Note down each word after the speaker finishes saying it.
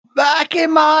back in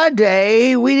my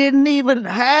day, we didn't even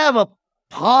have a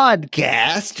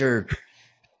podcast or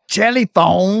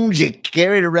telephones you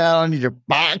carried around in your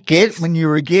pocket when you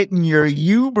were getting your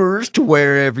Ubers to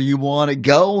wherever you want to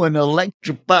go in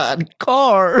electrified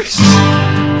cars.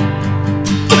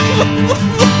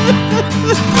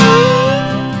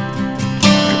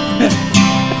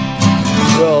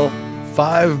 Well,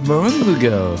 5 moons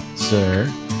ago, sir.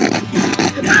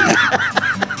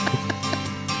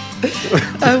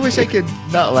 I wish I could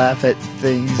not laugh at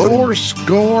things.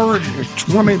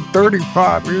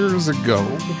 35 years ago.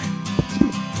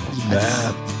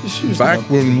 Back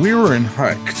when we were in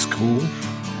high school.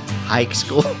 High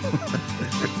school.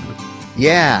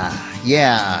 Yeah.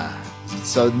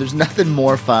 So there's nothing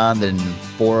more fun than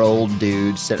 4 old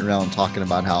dudes sitting around talking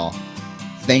about how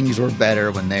things were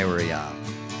better when they were young.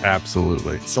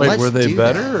 Absolutely. So Wait, let's were they do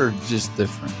better that. or just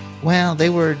different? Well, they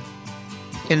were,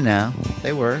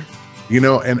 they were.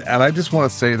 And I just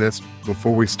want to say this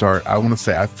before we start. I want to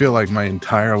say I feel like my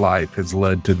entire life has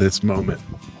led to this moment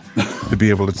to be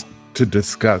able to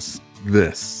discuss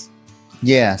this.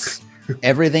 Yes.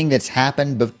 Everything that's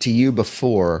happened to you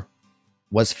before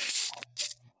was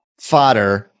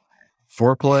fodder.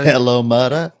 Foreplay? Hello,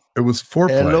 Mutta. It was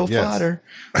foreplay. Hello, yes. fodder.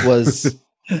 Was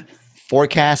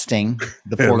forecasting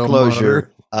the Hello, foreclosure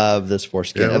Mutta. of this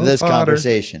foreskin, Hello, of this fodder.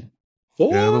 conversation.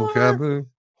 Hello, Kabu.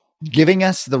 Giving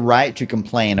us the right to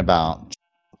complain about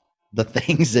the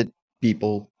things that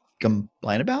people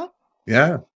complain about.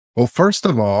 Yeah. Well, first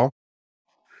of all,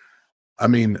 I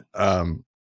mean, and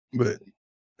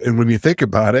when you think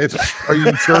about it, Are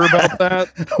you sure about that?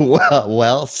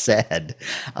 Well said.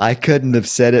 I couldn't have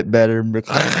said it better.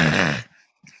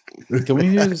 Can we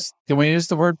use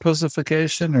the word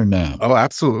pussification or no? oh,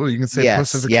 absolutely. You can say Yes,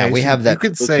 pussification. yeah, we have that You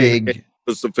could say big.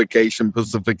 Pacification.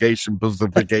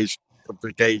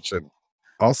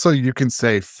 also. You can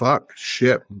say fuck,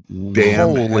 shit, damn,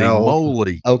 Holy hell.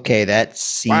 moly. Okay, that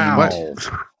seemed Wow.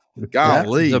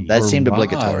 Golly. That seemed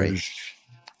obligatory. Homage.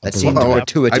 that seemed Well,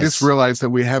 gratuitous. I just realized that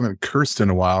we haven't cursed in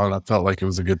a while, and I felt like it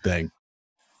was a good thing.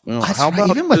 Well, That's how right, about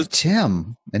even with just-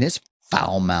 Tim and his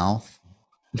foul mouth.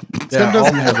 Tim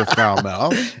doesn't have a foul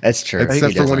mouth, That's true.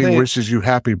 except He for when he doesn't. wishes you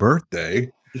happy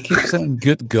birthday. He keeps saying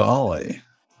good golly.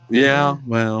 Yeah,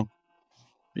 well,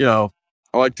 I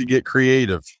like to get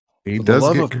creative. He For the does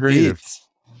love get of creative. Pete.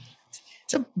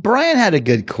 So Brian had a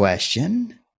good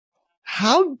question.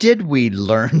 How did we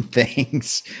learn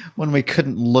things when we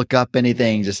couldn't look up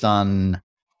anything just on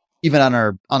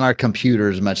our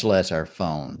computers, much less our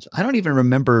phones? I don't even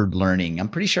remember learning. I'm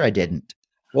pretty sure I didn't.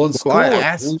 Well, in school, I it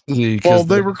asked- used to be Well, 'cause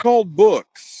they were called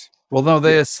books. well, no,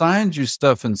 they assigned you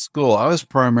stuff in school. I was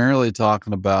primarily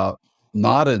talking about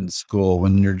not in school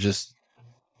when you're just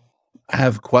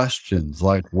have questions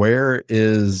like where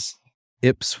is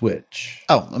Ipswich?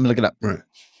 Oh, let me look it up.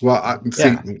 Well, I see.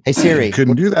 Yeah. Hey Siri, You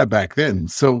couldn't do that back then.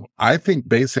 So I think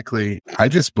basically, I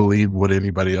just believe what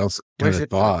anybody else kind Where's of it?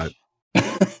 thought.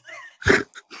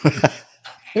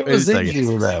 It Wait a was second.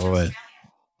 easy that way.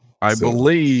 I So-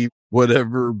 believe what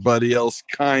everybody else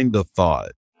kind of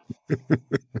thought.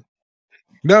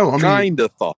 No, I mean, Kind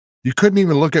of thought. you couldn't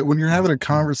even look at when you're having a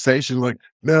conversation like,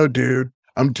 no, dude,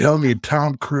 I'm telling you,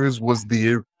 Tom Cruise was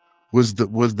the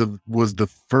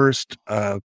first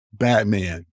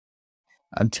Batman.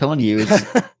 I'm telling you,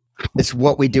 it's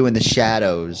what we do in the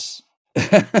shadows.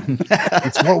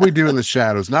 It's what we do in the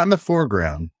shadows, not in the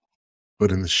foreground,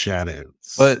 but in the shadows.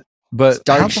 But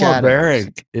Dark how shadows.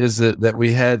 barbaric is it that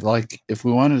we had, like, if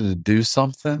we wanted to do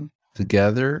something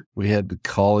together, we had to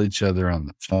call each other on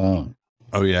the phone.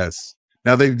 Oh yes.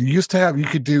 Now they used to have you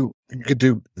could do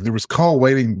there was call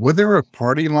waiting. Was there a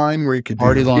party line where you could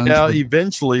Party do, line. Yeah,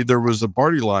 eventually there was a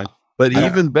party line. But Yeah.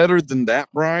 even better than that,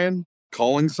 Brian,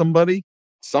 calling somebody,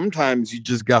 sometimes you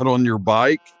just got on your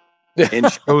bike and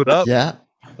showed up Yeah.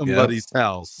 at somebody's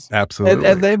house. Absolutely.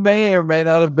 And they may or may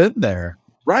not have been there.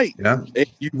 Right. yeah. And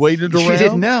you waited You around.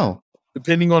 didn't know.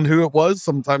 Depending on who it was,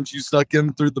 sometimes you snuck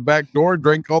in through the back door and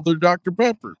drank all their Dr.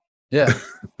 Pepper. Yeah.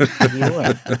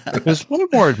 There's one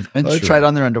more adventure. Well, they tried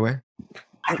on their underwear.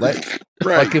 What?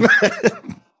 Like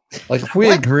if we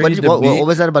What? agreed to What meet,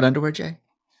 was that about underwear, Jay?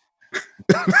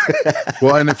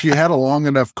 Well, and if you had a long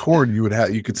enough cord, you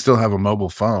could still have a mobile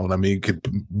phone. I mean, you could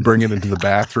bring it into the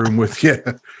bathroom with you.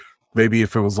 Maybe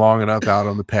if it was long enough out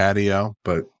on the patio,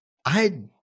 but I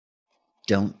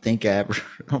don't think our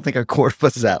cord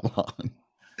was that long.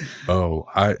 oh,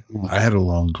 I had a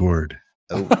long cord.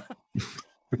 Oh,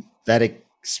 that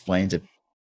explains it.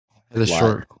 the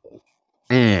short.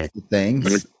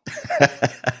 Things.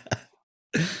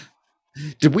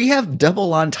 Did we have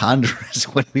double entendres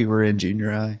when we were in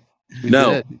junior high? We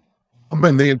No. did. I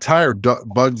mean, the entire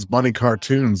Bugs Bunny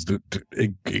cartoons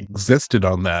existed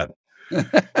on that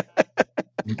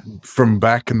from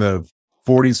back in the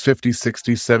 40s, 50s,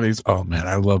 60s, 70s. Oh man,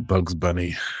 I love Bugs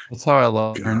Bunny. That's how I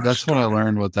learned. That's when I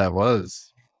learned what that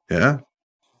was. Yeah.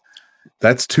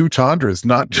 That's 2 tundras,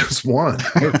 not just one.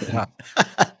 Yeah.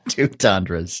 2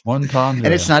 tundras. One tundra.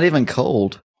 And it's not even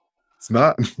cold. It's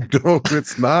not. No,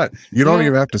 it's not. You don't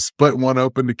even have to split one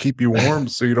open to keep you warm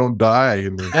so you don't die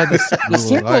in the Yeah, the middle of the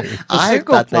single, night. the I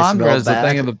single thought they tundra smelled is a thing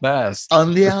bad. of the past.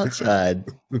 On the outside.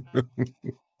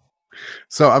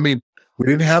 So, I mean, we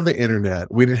didn't have the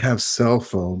internet. We didn't have cell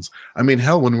phones. I mean,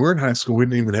 hell, when we were in high school, we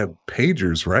didn't even have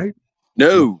pagers, right?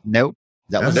 No, Nope.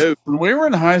 That was no. When we were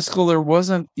in high school, there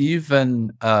wasn't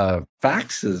even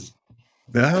faxes.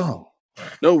 No.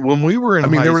 No, when we were in I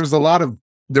mean, high there was a lot of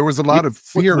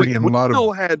theory we, and a we lot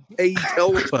still of had a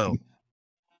telephone.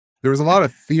 there was a lot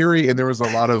of theory and there was a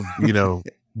lot of,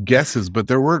 guesses, but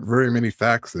there weren't very many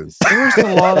faxes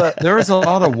There was a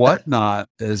lot of whatnot,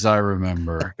 as I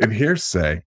remember. and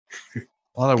hearsay. A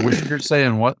lot of hearsay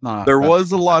and whatnot. There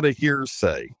was a lot of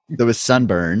hearsay. there was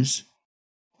sunburns.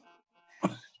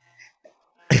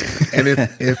 And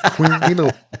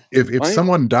if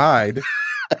someone died,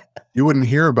 you wouldn't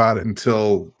hear about it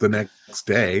until the next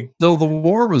day, Till the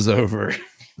war was over.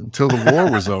 until the war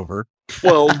was over.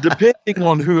 Well, depending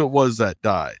on who it was that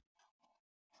died.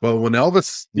 Well, when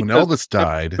Elvis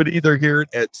died, But either hear it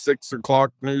at 6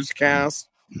 o'clock newscast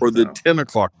or the 10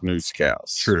 o'clock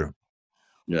newscast. true.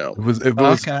 Yeah. It was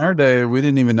Back in our day, we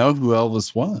didn't even know who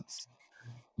Elvis was.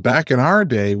 back in our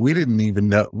day, we didn't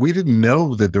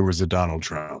know that there was a Donald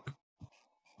Trump.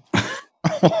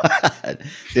 What?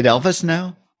 Did Elvis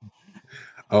know?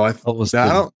 Oh,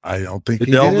 Elvis I don't think Did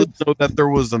he did. Elvis know that there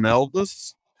was an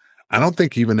Elvis? I don't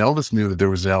think even Elvis knew that there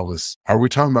was Elvis. Are we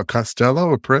talking about Costello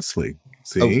or Presley?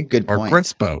 See, Oh, good or point.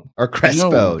 Crespo? Or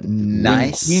Crespo? When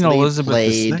Nicely Queen Elizabeth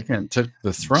played. II took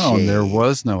the throne, there Jade.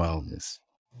 was no Elvis.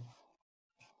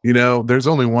 There's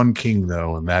only one king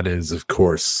though, and that is, of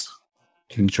course,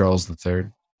 King Charles III.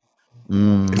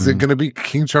 is it going to be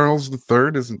King Charles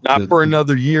III? Isn't Not for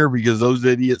another year because those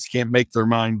idiots can't make their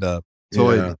mind up.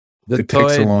 yeah, The it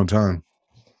takes a toy- long time.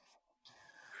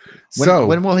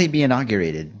 When will he be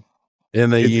inaugurated?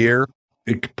 In a year.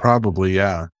 It probably,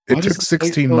 yeah. Why It does took it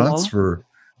take 16 so months long? for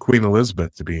Queen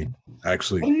Elizabeth to be How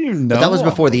actually. do you know? But that was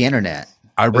before the internet.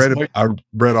 I That's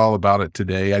read all about it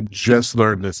today. I just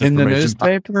learned this in the information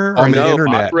newspaper. on the No, I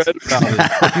internet. read about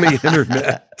it. on the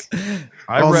internet.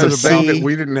 I On read the so thing about that see-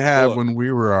 we didn't have Look. when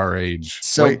we were our age.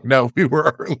 So- Wait, no, we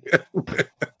were early.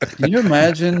 Can you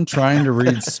imagine trying to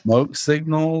read smoke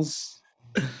signals?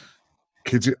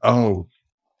 Could you? Oh,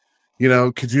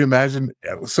 could you imagine?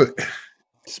 So,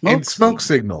 and smoke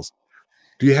signals.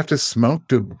 Do you have to smoke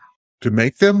to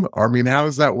make them? Or, I mean, how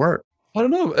does that work? I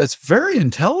don't know. It's very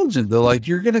intelligent though. Like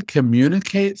you're going to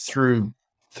communicate through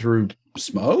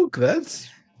smoke. That's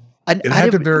It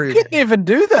had to very. you can't even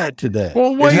do that today.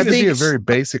 Well, It wait had a to be a second. very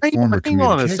basic Hang form on- of hang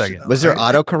on a communication. second. Was there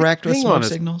right? autocorrect with Hang smoke on a-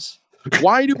 signals?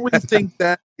 Why do we think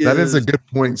that is? That is a good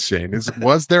point, Shane.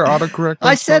 Was there autocorrect?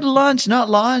 I on said smoke? lunch, not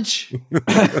launch.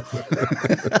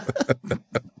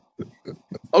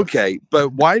 Okay,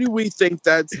 but why do we think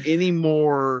that's any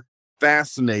more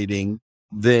fascinating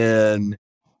than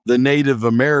the Native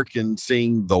American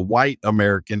seeing the white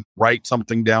American write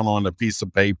something down on a piece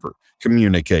of paper,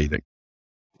 communicating?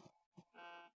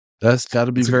 That's got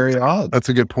to be very odd. That's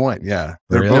a good point. Yeah,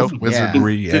 they're Really? both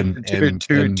wizardry and To the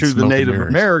smoke and Native mirrors.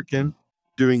 American,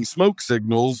 doing smoke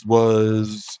signals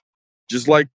was just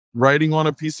like writing on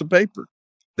a piece of paper.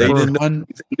 They For didn't know hun-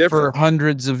 anything for different.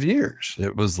 hundreds of years,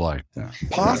 it was like that.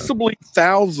 Possibly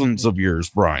thousands of years,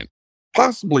 Brian.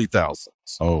 Possibly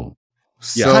thousands. Oh,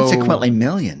 Yeah. So- Consequently,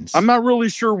 millions. I'm not really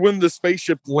sure when the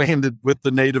spaceship landed with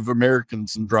the Native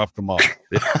Americans and dropped them off.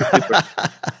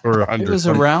 Or it was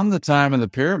around the time of the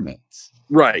pyramids.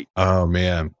 right. Oh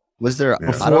man. Was there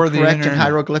Yeah. Before the autocorrect in internet.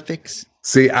 hieroglyphics?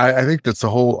 See, I think that's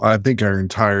I think our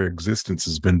entire existence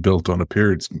has been built on a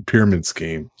pyramid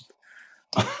scheme.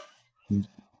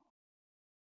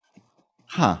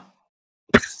 Huh.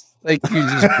 Like you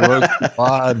just broke the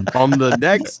pod. On the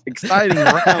next exciting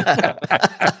round,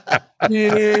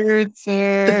 Dear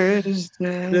Thursday.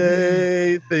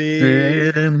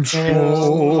 it's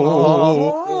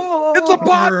a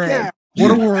podcast.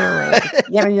 What a world!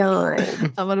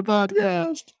 I'm on a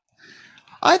podcast.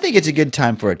 I think it's a good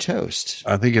time for a toast.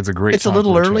 I think it's a great. It's a time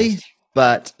little for early, toast.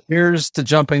 but Here's to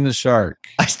jumping the shark.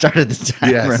 I started the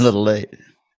timer Yes. a little late.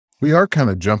 We are kind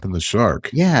of jumping the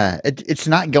shark. Yeah, it's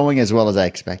not going as well as I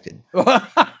expected. Well,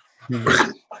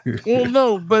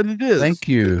 no, but it is. Thank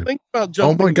you. Think about Oh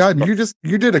jumping. my god!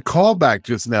 You did a callback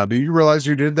just now. Do you realize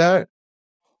you did that?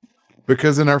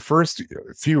 because in our first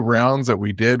few rounds that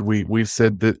we did, we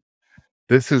said that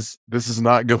this is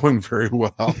not going very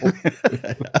well.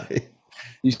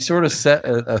 You sort of set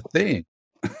a theme.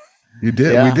 You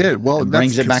did. Yeah. We did. Well, It that's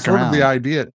brings it back sort of the around.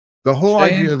 idea. The whole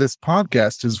Shane? idea of this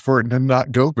podcast is for it to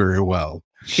not go very well.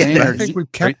 Shane, And I are think you-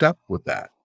 we've kept up with that.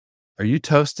 Are you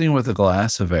toasting with a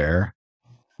glass of air?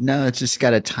 No, it's just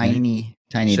got a tiny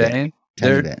bit. Shane,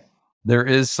 Tiny bit. there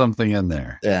is something in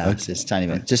there. Yeah, it's just tiny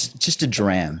bit. Just a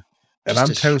dram. And Just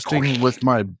I'm a toasting with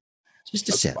my Just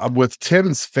a sip. with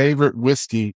Tim's favorite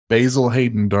whiskey, Basil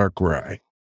Hayden Dark Rye.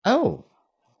 Oh,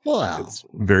 wow. It's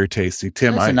very tasty.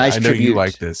 Tim, That's a I nice know you tribute.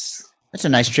 like this. That's a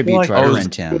nice tribute like to our those-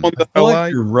 friend Tim. On the I feel like LA?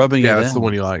 you're rubbing Yeah, it that's in. the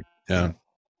one you like. Yeah.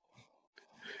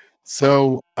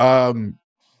 So,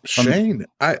 Shane,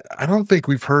 I don't think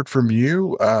we've heard from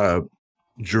you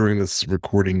during this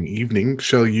recording evening.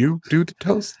 Shall you do the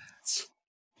toasts?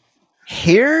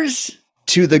 Here's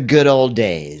to the good old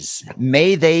days.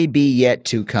 May they be yet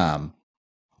to come.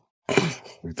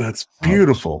 That's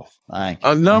beautiful.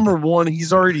 Number one,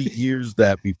 he's already used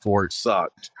that before. It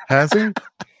sucked. Has he?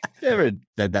 Never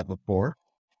did that before.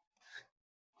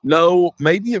 No,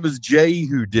 maybe it was Jay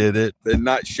who did it, but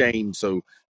not Shane. So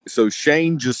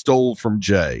Shane just stole from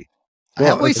Jay. I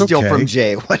Well, always it's steal from okay.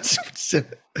 Jay. What's the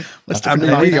I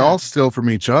mean, we all steal from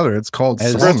each other. It's called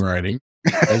As- songwriting.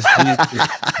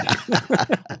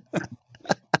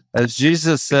 As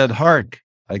Jesus said, "Hark,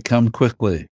 I come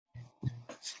quickly."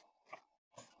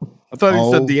 I thought he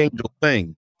Oh. said the angel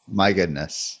thing. My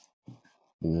goodness.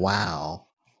 Wow.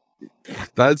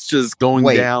 That's just going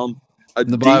Wait. down a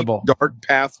The deep, Bible. dark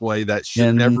pathway that should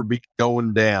In- never be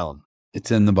going down. It's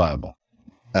in the Bible.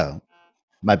 Oh,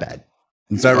 my bad.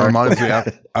 That reminds me.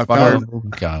 I found Oh,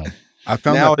 God.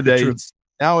 that picture.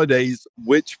 Nowadays,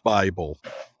 which Bible?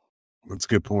 That's a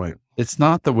good point. It's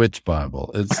not the witch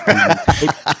Bible. It's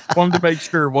the, Wanted to make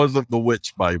sure it wasn't the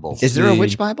witch Bible. Is there a the-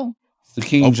 witch Bible? the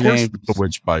King Of course, James. it's the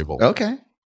witch Bible. Okay.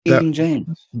 King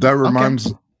James. That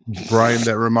reminds Brian.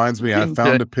 That reminds me. I Okay.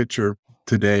 found a picture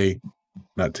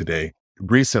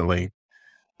recently,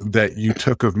 that you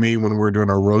took of me when we were doing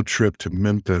our road trip to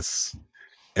Memphis,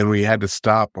 and we had to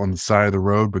stop on the side of the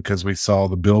road because we saw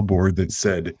the billboard that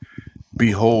said,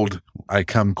 "Behold, I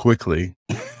come quickly."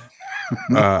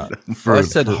 I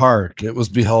said hark. It was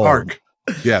behold. Hark.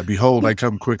 Yeah, behold, I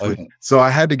come quickly. Okay. So I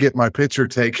had to get my picture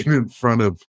taken in front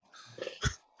of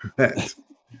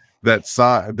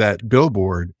that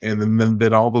billboard, and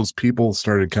then all those people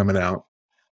started coming out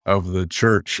of the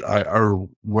church, or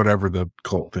whatever the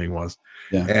cult thing was.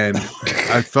 Yeah. And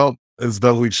I felt as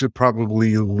though we should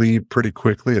probably leave pretty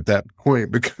quickly at that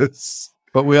point because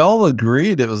But we all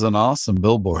agreed it was an awesome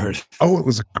billboard. it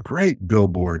was a great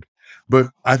billboard, but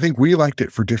I think we liked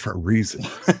it for different reasons.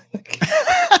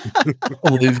 I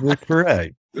believe you're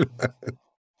correct.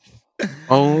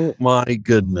 Oh my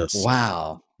goodness!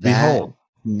 Wow. Behold.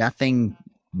 Nothing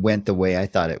went the way I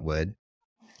thought it would.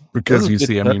 Because That you was a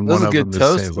see, good- I mean, that was one a of good them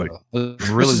toast, says like, though. It was This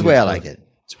really is the good way I toast. like it.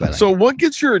 It's the way I like So, it. what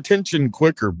gets your attention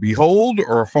quicker, behold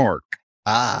or hark?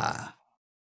 Ah.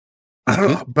 I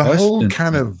don't know, Good behold question.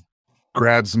 kind of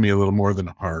grabs me a little more than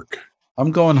hark.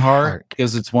 I'm going hark Hark.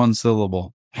 because it's one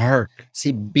syllable. Hark.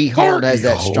 See, behold has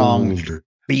that strong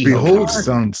Behold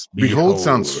sounds. Behold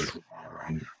sounds.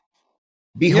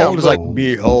 Behold is like Behold.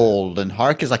 behold, and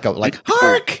hark is like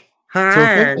hark. So if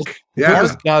it was Yeah,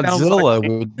 Godzilla,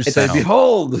 would you say, sounds-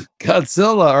 behold,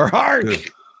 Godzilla, or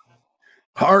hark?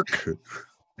 hark.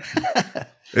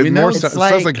 We It know more it's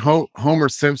sounds like Homer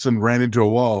Simpson ran into a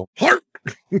wall. Hark.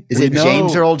 Is We it know-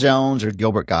 James Earl Jones or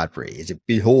Gilbert Godfrey? Is it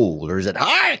behold or is it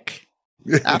hark?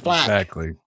 Aflac.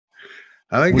 Exactly.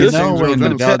 I think We it's know James when Earl the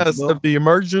Jones. God- Test of the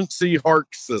emergency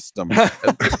hark system. If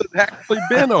this had actually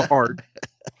been a hark,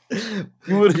 it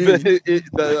would have been,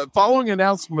 the following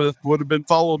announcement would have been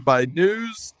followed by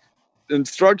news,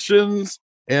 instructions,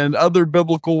 and other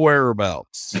biblical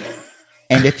whereabouts.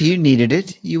 And if you needed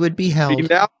it, you would be We held.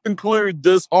 now conclude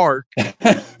this arc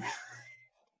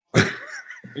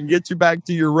and get you back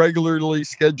to your regularly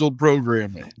scheduled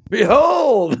programming.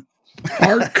 Behold.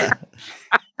 Hark.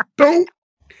 Don't.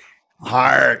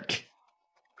 Hark.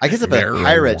 I guess if a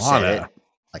pirate said it,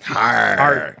 like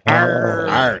hark, Arr.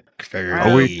 hark.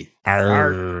 Are we-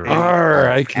 Arr,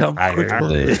 I come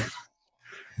quickly.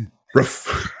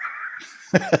 Ruff.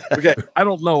 Okay, I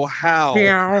don't know how.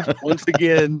 Once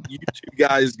again, you two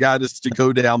guys got us to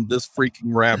go down this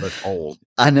freaking rabbit hole.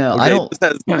 I know. Okay, I don't. this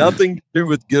has nothing to do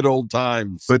with good old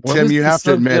times. But What Tim, is you the have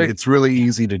to admit, subject? it's really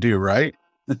easy to do, right?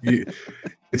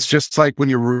 It's just like when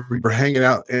you're hanging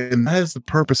out, and that is the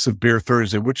purpose of Beer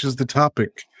Thursday, which is the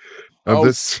topic of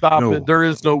this. Stop no, it! There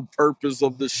is no purpose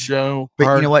of this show. But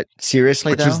Hark. you know what?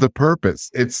 Seriously, which though, is the purpose.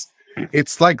 It's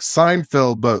It's like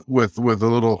Seinfeld, but with a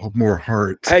little more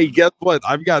heart. Hey, guess what?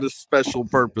 I've got a special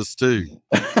purpose too.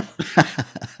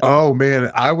 Oh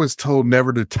man, I was told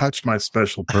never to touch my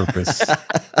special purpose,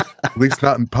 at least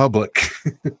not in public.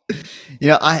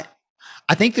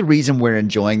 I think the reason we're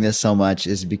enjoying this so much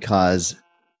is because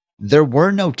there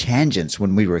were no tangents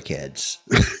when we were kids.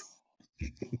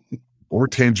 Or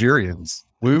Tangerians.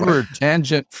 We were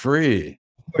tangent free.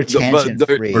 We're tangent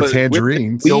free. Or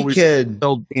tangerines. We could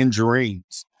sell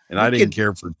tangerines, and I didn't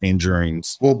care for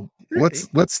tangerines. Well,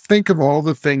 let's think of all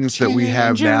the things that we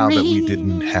have now that we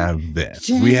didn't have then.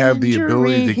 We have the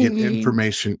ability to get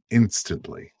information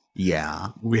instantly. Yeah.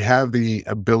 We have the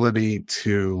ability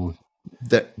to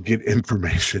get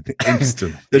information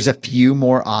instantly. There's a few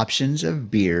more options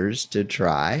of beers to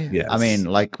try. Yes. I mean,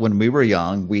 like when we were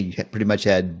young, we pretty much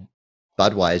had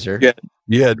Budweiser. Yeah.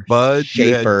 You had Bud,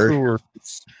 Schaefer. you had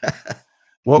Coors.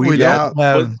 What we now don't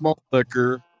have, malt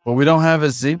liquor. what we don't have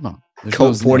is Zima. There's Colt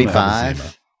no Zima.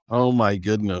 45. Oh my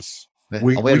goodness!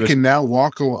 We All we had was- can now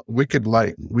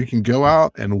we can go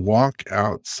out and walk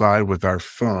outside with our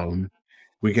phone.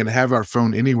 We can have our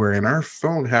phone anywhere, and our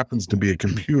phone happens to be a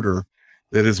computer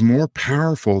that is more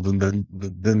powerful than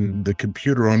the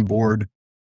computer on board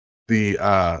the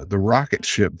rocket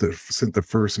ship that sent the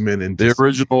first men into The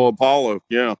original Apollo.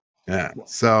 Yeah. Yeah.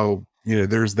 So,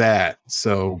 there's that.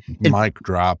 So mic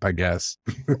drop, I guess.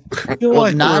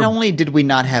 Well, not only did we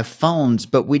not have phones,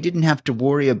 but we didn't have to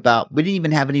worry about, we didn't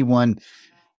even have anyone,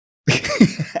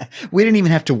 we didn't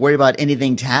even have to worry about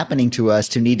anything happening to us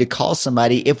to need to call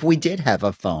somebody if we did have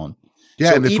a phone.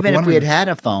 Yeah. So and even if we had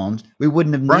a phone, we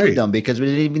wouldn't have needed Right. them because we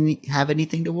didn't even have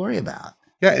anything to worry about.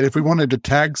 Yeah. And if we wanted to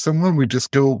tag someone, we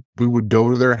would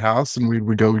go to their house and we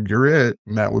would go, "You're it."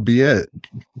 And that would be it.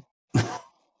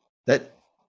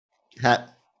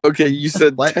 Okay, you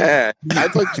said What? tag. I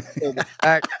thought you said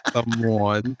attack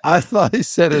someone. I thought he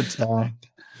said attack.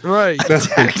 Right. That's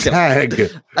a tag.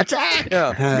 Attack!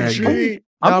 Yeah. Tag.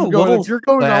 I'm a going, little if you're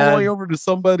going all the sad. way over to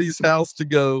somebody's house to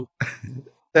go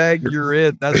tag you're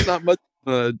it, that's not much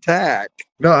of an attack.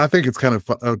 No, I think it's kind of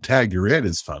fun. Oh, tag, you're it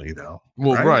is funny though.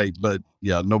 Well, Right. right. But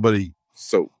yeah, nobody.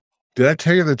 So Did I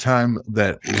tell you the time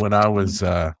that when I was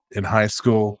in high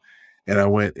school and I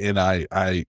went and I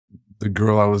the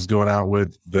girl I was going out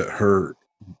with,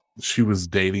 she was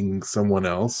dating someone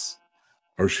else,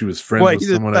 or she was friends wait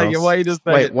with a someone second. else? Wait a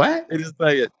second. Wait, what? Wait a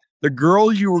second. The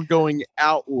girl you were going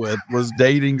out with was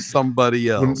dating somebody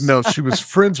Well, else. no, she was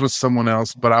friends with someone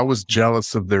else, but I was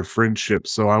jealous of their friendship,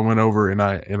 so I went over and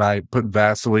I put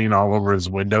Vaseline all over his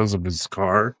windows of his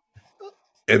car,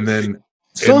 and then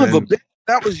Son of a then- bitch.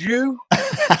 That was you.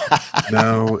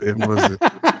 no, it wasn't.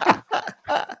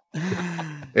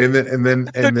 And then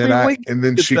Took me a week and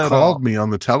then get she that called off. me on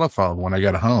the telephone when I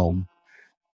got home,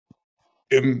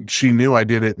 and she knew I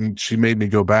did it, and she made me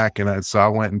go back, and so I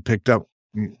went and picked up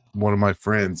one of my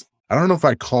friends. I don't know if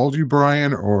I called you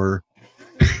Brian or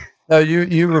No,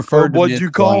 you referred to me What'd as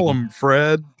you call Brian. him,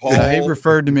 Fred? Paul? No, he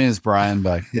referred to me as Brian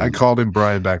back then. I called him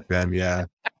Brian back then. Yeah.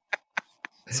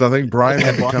 So I think Brian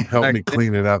had to come help me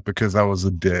clean it up because I was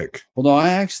a dick. Well, no, I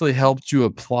actually helped you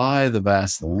apply the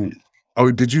Vaseline.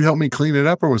 Oh, did you help me clean it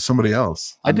up or was somebody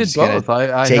else? I I'm did just gonna both.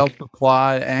 I take- helped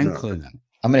apply and No. clean it.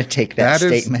 I'm going to take that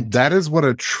is statement. that is what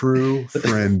a true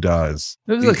friend does.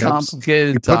 It was He a helps-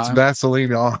 complicated He puts time.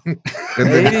 Vaseline on and The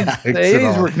then 80s, takes the it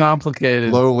 80s were off complicated.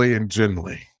 slowly and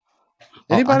gently.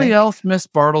 Anybody think- else miss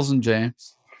Bartles and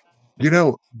James?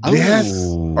 Yes,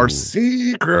 Oh. our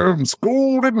Seagram's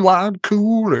golden wine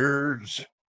coolers.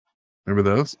 Remember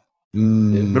those?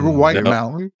 Remember White Yep.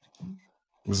 Mountain?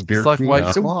 It was a beer. It's like cooler.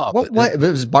 White So Claw. what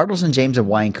was Bartles and James a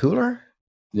wine cooler?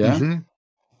 Yeah. Mhm.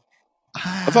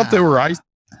 I thought they were ice.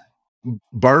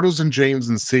 Bartles and James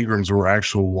and Seagram's were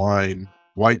actual wine.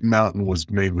 White Mountain was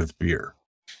made with beer.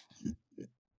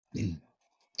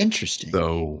 Interesting.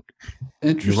 So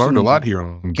Interesting. you learned a lot here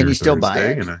on Can Beer you still buy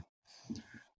Thursday, it? and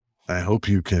I hope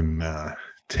you can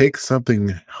take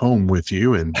something home with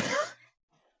you, and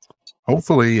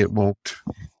hopefully it won't.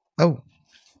 Oh,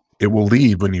 It will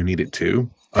leave when you need it to.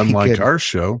 Unlike Good. our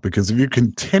show, because if you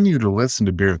continue to listen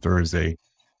to Beer Thursday,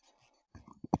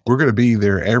 we're going to be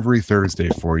there every Thursday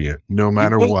for you, no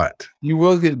matter what. You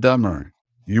will get dumber.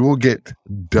 You will get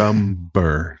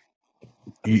dumber.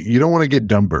 You don't want to get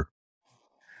dumber,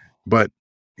 but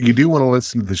you do want to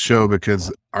listen to the show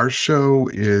because our show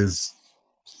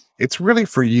it's really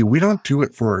for you. We don't do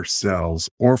it for ourselves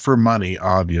or for money,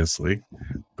 obviously,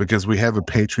 because we have a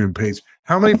Patreon page.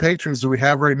 How many patrons do we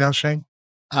have right now, Shane?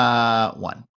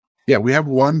 one. Yeah, we have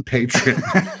one patron.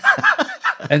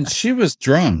 And she was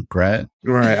drunk, right?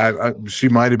 Right. She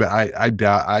might have been. I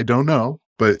doubt. I don't know,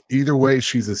 But either way,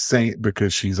 she's a saint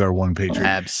because she's our one patron.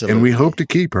 Absolutely. And we hope to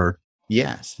keep her.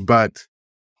 Yes. But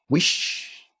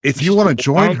if you want to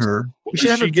join her, Is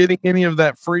she getting any of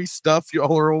that free stuff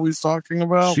y'all are always talking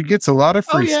about? she gets a lot of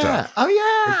free stuff. Oh,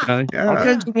 yeah. Okay. Yeah.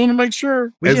 Okay, just want to make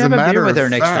sure. We should As a have a matter beer with her of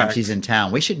next time fact- she's in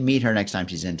town. We should meet her next time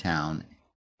she's in town.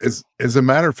 As a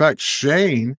matter of fact,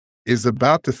 Shane is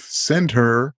about to send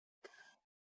her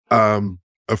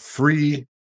a free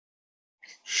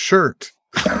shirt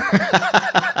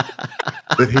that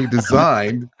he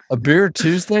designed. A Beer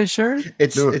Tuesday shirt?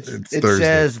 It's No, it it's Thursday.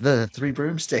 says the 3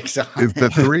 broomsticks on Is the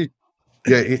it. 3?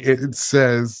 Yeah, it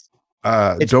says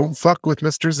 "Don't fuck with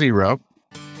Mr. Zero,"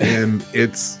 and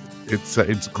it's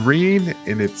green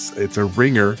and it's a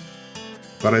ringer,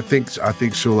 but I think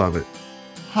she'll love it.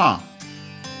 Huh.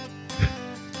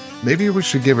 Maybe we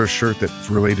should give her a shirt that's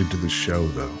related to the show,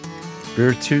 though.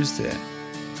 Beer Tuesday.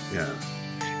 Yeah.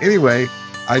 Anyway,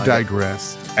 I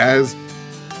digress, as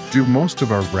do most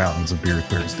of our rounds of Beer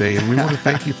Thursday, and we want to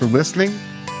thank you for listening.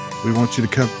 We want you to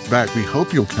come back. We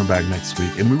hope you'll come back next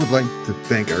week, and we would like to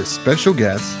thank our special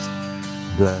guests,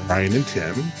 Brian and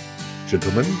Tim.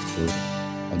 Gentlemen, for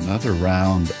Another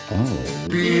round of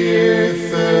Beer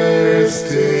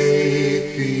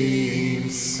Thursday theme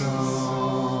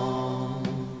song.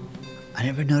 I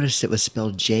never noticed it was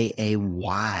spelled Jaymes.